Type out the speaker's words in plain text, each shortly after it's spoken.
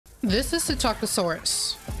This is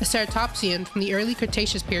Psittacosaurus, a ceratopsian from the early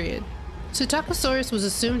Cretaceous period. Psittacosaurus was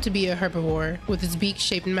assumed to be a herbivore, with its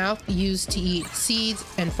beak-shaped mouth used to eat seeds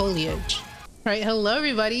and foliage. Alright, hello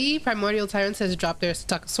everybody! Primordial Tyrants has dropped their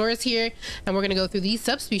Psittacosaurus here, and we're gonna go through these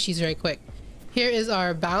subspecies very quick. Here is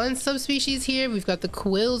our balanced subspecies here. We've got the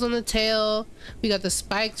quills on the tail, we got the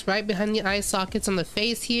spikes right behind the eye sockets on the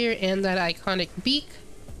face here, and that iconic beak.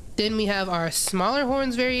 Then we have our smaller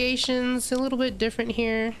horns variations, a little bit different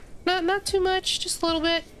here. Not too much, just a little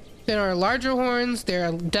bit. Then our larger horns,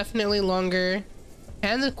 they're definitely longer.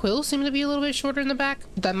 And the quills seem to be a little bit shorter in the back.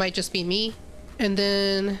 That might just be me. And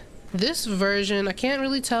then this version, I can't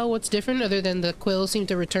really tell what's different other than the quills seem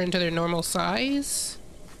to return to their normal size.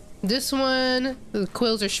 This one, the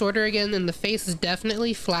quills are shorter again, and the face is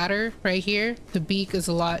definitely flatter right here. The beak is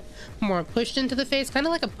a lot more pushed into the face, kind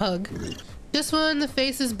of like a pug. This one, the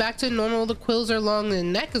face is back to normal, the quills are long, and the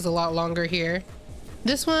neck is a lot longer here.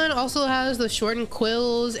 This one also has the shortened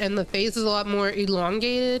quills, and the face is a lot more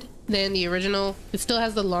elongated than the original. It still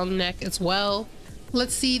has the long neck as well.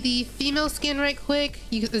 Let's see the female skin right quick.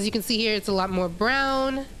 As you can see here, it's a lot more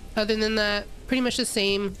brown. Other than that, pretty much the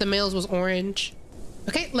same. The male's was orange.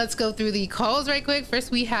 Okay, let's go through the calls right quick. First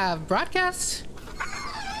we have broadcast.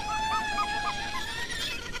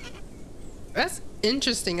 That's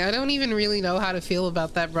interesting. I don't even really know how to feel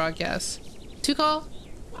about that broadcast. To call.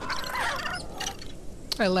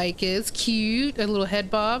 I like it. It's cute. A little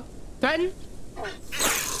head bob. Threaten.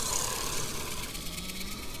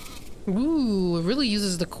 Ooh, it really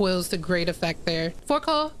uses the quills to great effect there.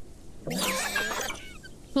 Forecall. A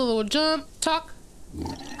little jump. Talk.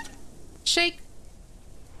 Shake.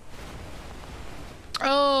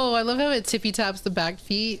 Oh, I love how it tippy taps the back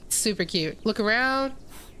feet. Super cute. Look around.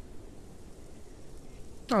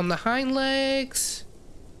 On the hind legs.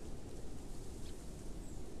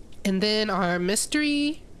 And then our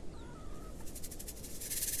mystery.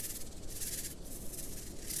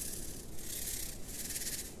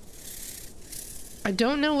 I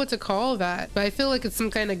don't know what to call that, but I feel like it's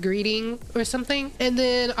some kind of greeting or something. And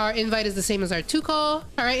then our invite is the same as our to call.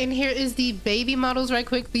 All right, and here is the baby models right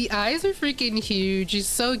quick. The eyes are freaking huge. He's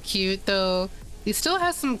so cute though. He still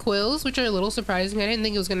has some quills, which are a little surprising. I didn't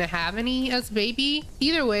think it was gonna have any as baby.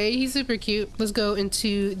 Either way, he's super cute. Let's go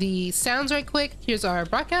into the sounds right quick. Here's our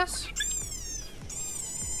broadcast.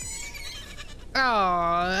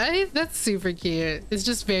 Oh, that's super cute. It's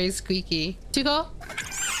just very squeaky. To call.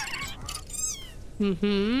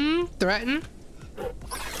 Threaten.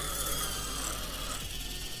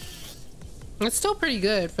 It's still pretty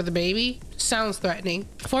good for the baby. Sounds threatening.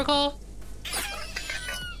 Forecall.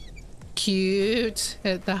 Cute.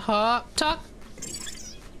 At the hop. Talk.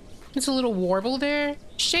 It's a little warble there.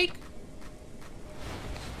 Shake.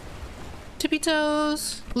 Tippy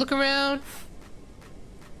toes. Look around.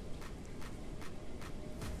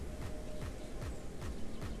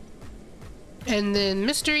 And then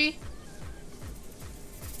mystery.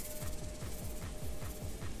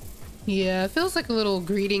 Yeah, it feels like a little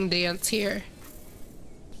greeting dance here.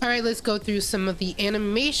 All right, let's go through some of the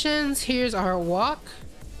animations. Here's our walk.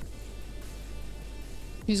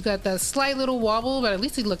 He's got that slight little wobble, but at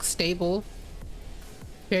least he looks stable.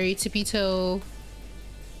 Very tippy toe.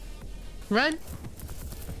 Run.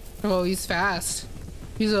 Oh, he's fast.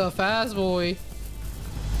 He's a fast boy.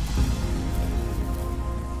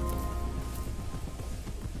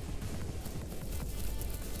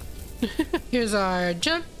 Here's our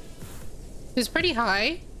jump. It's pretty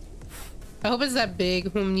high. I hope it's that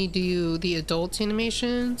big when you do the adult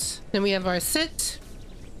animations. Then we have our sit.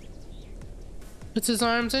 Puts his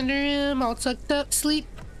arms under him, all tucked up, sleep.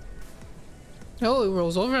 Oh, he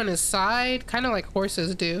rolls over on his side, kind of like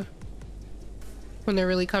horses do when they're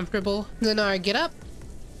really comfortable. Then our get up.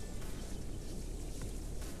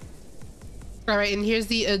 All right, and here's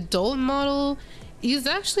the adult model. He's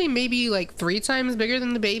actually maybe like 3 times bigger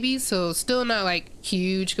than the baby, so still not like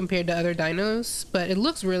huge compared to other dinos, but it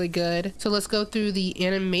looks really good. So let's go through the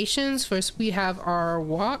animations. First we have our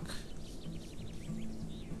walk.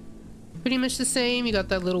 Pretty much the same. You got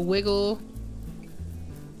that little wiggle.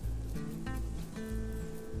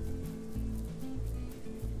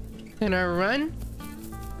 And our run.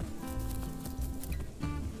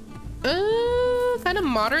 Kind of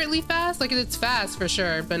moderately fast. Like it's fast for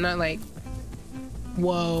sure, but not like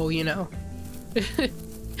whoa, you know.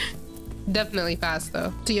 Definitely fast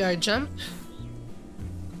though. See our jump.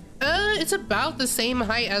 It's about the same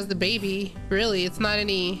height as the baby. Really, it's not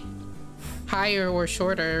any higher or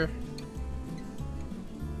shorter.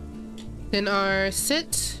 Then our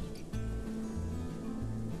sit.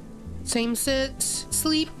 Same sit.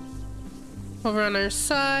 Sleep. Over on our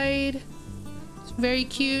side. very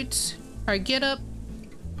cute. Our get up.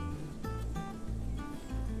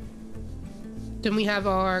 Then we have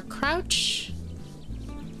our crouch.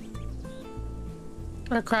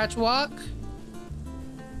 Our crouch walk.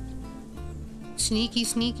 Sneaky,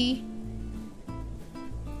 sneaky.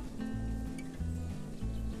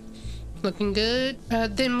 Looking good.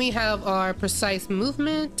 Then we have our precise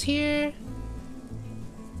movement here.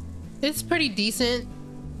 It's pretty decent.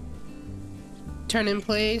 Turn in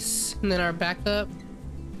place, and then our backup.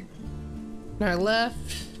 And our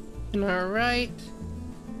left, and our right.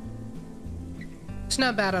 It's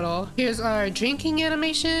not bad at all. Here's our drinking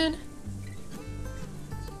animation.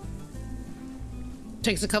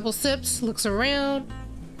 Takes a couple sips, looks around.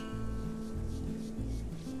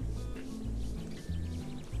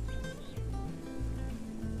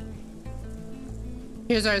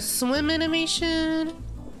 Here's our swim animation.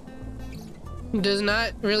 Does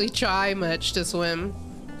not really try much to swim.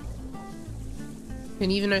 And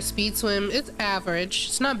even our speed swim, it's average.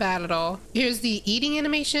 It's not bad at all. Here's the eating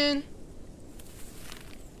animation.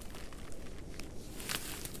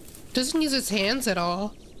 Doesn't use its hands at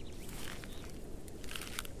all.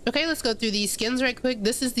 Okay, let's go through these skins right quick.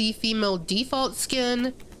 This is the female default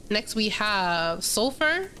skin. Next we have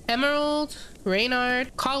Sulfur, Emerald,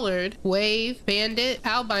 Reynard, Collared, Wave, Bandit,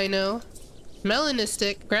 Albino,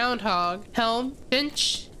 Melanistic, Groundhog, Helm,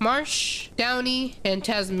 Finch, Marsh, Downy, and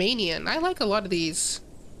Tasmanian. I like a lot of these.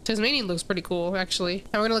 Tasmanian looks pretty cool, actually.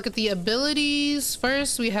 Now we're gonna look at the abilities.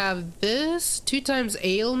 First, we have this 2x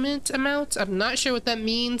ailment amount. I'm not sure what that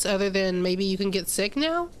means other than maybe you can get sick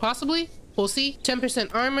now, possibly. We'll see.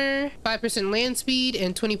 10% armor, 5% land speed,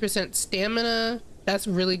 and 20% stamina. That's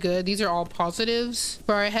really good. These are all positives.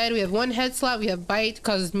 For our head, we have one head slot. We have bite,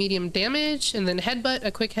 causes medium damage, and then headbutt.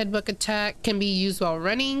 A quick headbutt attack can be used while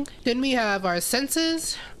running. Then we have our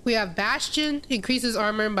senses. We have Bastion, increases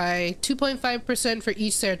armor by 2.5% for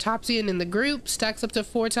each ceratopsian in the group, stacks up to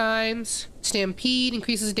 4 times. Stampede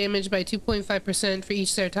increases damage by 2.5% for each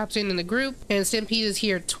ceratopsian in the group, and Stampede is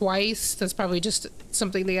here twice. That's probably just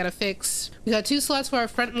something they gotta fix. We got 2 slots for our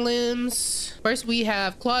front limbs. First we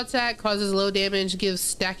have Claw Attack, causes low damage, gives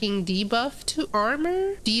stacking debuff to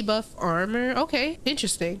armor. Debuff armor, okay,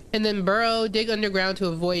 interesting. And then Burrow, dig underground to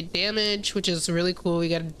avoid damage, which is really cool. We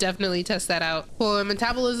gotta definitely test that out. For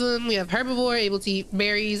metabolism, we have Herbivore, able to eat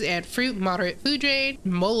berries and fruit, moderate food drain.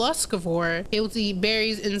 Molluscivore, able to eat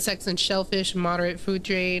berries, insects, and shellfish, moderate food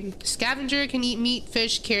drain. Scavenger can eat meat,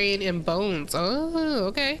 fish, carrion, and bones. Oh,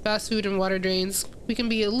 okay. Fast food and water drains. We can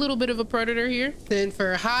be a little bit of a predator here. Then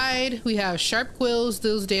for hide, we have Sharp Quills,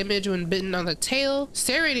 deals damage when bitten on the tail.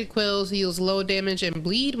 Serrated Quills deals low damage and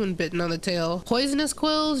bleed when bitten on the tail. Poisonous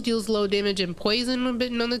Quills deals low damage and poison when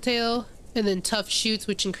bitten on the tail. And then Tough Shoots,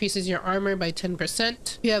 which increases your armor by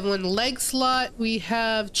 10%. We have 1 leg slot. We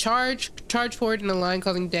have charge forward in a line,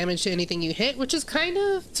 causing damage to anything you hit, which is kind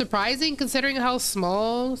of surprising considering how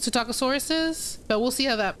small Psittacosaurus is. But we'll see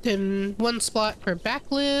how that. Then 1 slot per back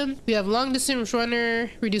limb. We have long distance runner,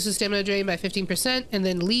 reduces stamina drain by 15%, and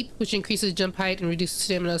then leap, which increases jump height and reduces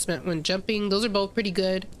stamina spent when jumping. Those are both pretty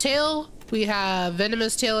good. Tail. We have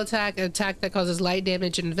Venomous Tail Attack, an attack that causes light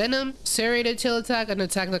damage and venom. Serrated Tail Attack, an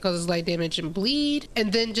attack that causes light damage and bleed.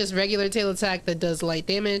 And then just regular Tail Attack that does light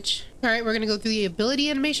damage. Alright, we're gonna go through the ability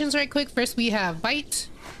animations right quick. First we have Bite.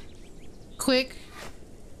 Quick.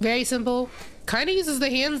 Very simple. Kind of uses the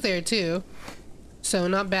hands there too. So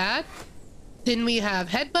not bad. Then we have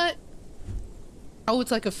Headbutt. Oh,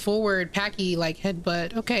 it's like a forward packy like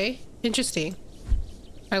headbutt. Okay, interesting.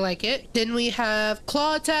 I like it. Then we have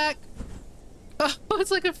Claw Attack. Oh, it's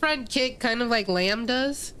like a front kick, kind of like Lamb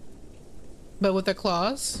does, but with their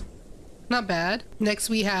claws. Not bad. Next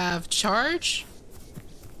we have Charge.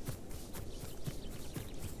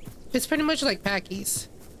 It's pretty much like Packies.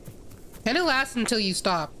 And it lasts until you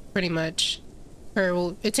stop, pretty much. Or,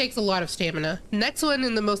 well, it takes a lot of stamina. Next one,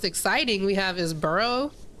 and the most exciting we have, is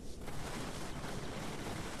Burrow.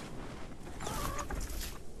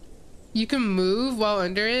 You can move while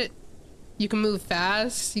under it. You can move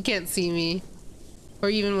fast. You can't see me. Or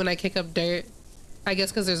even when I kick up dirt. I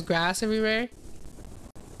guess because there's grass everywhere.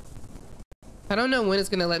 I don't know when it's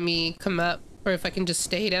gonna let me come up, or if I can just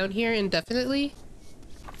stay down here indefinitely.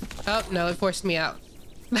 Oh, no, it forced me out.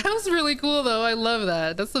 That was really cool though. I love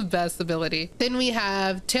that. That's the best ability. Then we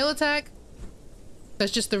have Tail Attack.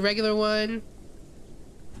 That's just the regular one.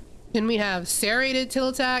 Then we have Serrated Tail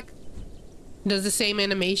Attack. Does the same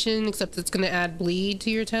animation, except it's gonna add bleed to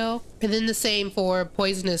your tail. And then the same for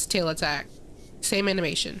Poisonous Tail Attack. same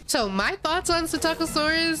animation. So my thoughts on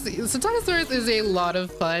Psittacosaurus. Psittacosaurus is a lot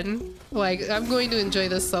of fun. Like, I'm going to enjoy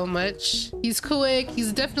this so much. He's quick.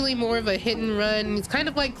 He's definitely more of a hit and run. He's kind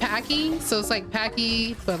of like Packy. So it's like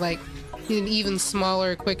Packy, but like an even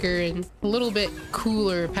smaller, quicker, and a little bit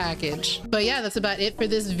cooler package. But yeah, that's about it for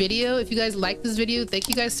this video. If you guys like this video, thank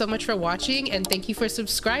you guys so much for watching, and thank you for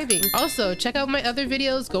subscribing. Also, check out my other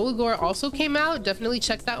videos. Golagor also came out. Definitely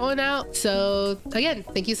check that one out. So again,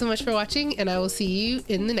 thank you so much for watching, and I will see you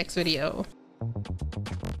in the next video.